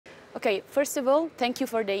Okay, first of all, thank you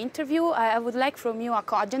for the interview. I would like from you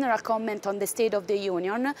a general comment on the State of the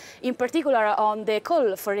Union, in particular on the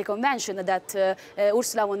call for a convention that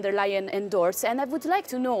Ursula von der Leyen endorsed. And I would like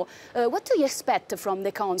to know, what do you expect from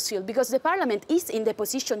the Council? Because the Parliament is in the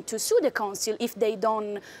position to sue the Council if they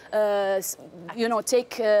don't,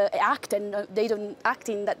 take act and they don't act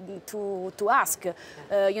in that to ask,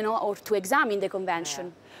 or to examine the convention.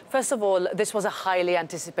 Yeah. First of all, this was a highly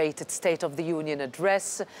anticipated State of the Union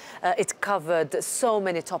address. It covered so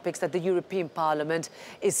many topics that the European Parliament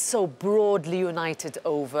is so broadly united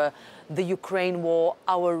over. The Ukraine war,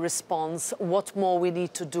 our response, what more we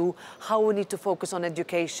need to do, how we need to focus on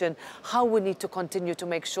education, how we need to continue to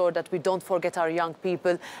make sure that we don't forget our young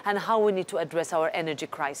people, and how we need to address our energy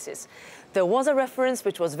crisis. There was a reference,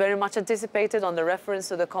 which was very much anticipated, on the reference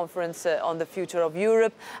to the conference on the future of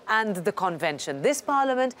Europe and the convention. This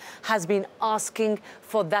Parliament has been asking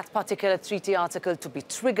for that particular treaty article to be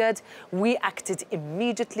triggered. We acted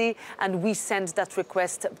immediately and we sent that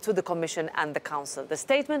request to the Commission and the Council. The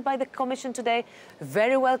statement by the Commission today,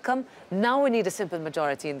 very welcome. Now we need a simple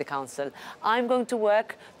majority in the Council. I'm going to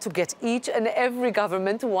work to get each and every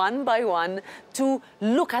government, one by one, to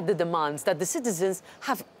look at the demands that the citizens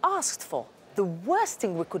have asked for. The worst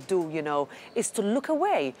thing we could do, is to look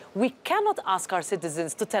away. We cannot ask our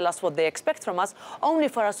citizens to tell us what they expect from us, only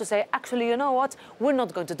for us to say, actually, you know what, we're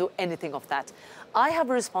not going to do anything of that. I have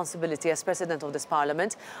a responsibility as President of this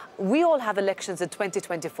Parliament. We all have elections in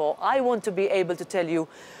 2024. I want to be able to tell you,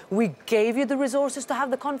 we gave you the resources to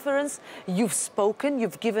have the conference, you've spoken,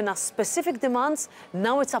 you've given us specific demands,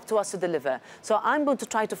 now it's up to us to deliver. So I'm going to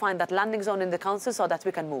try to find that landing zone in the Council so that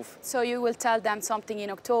we can move. So you will tell them something in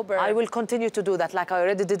October? I will continue to do that like I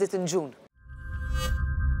already did it in June.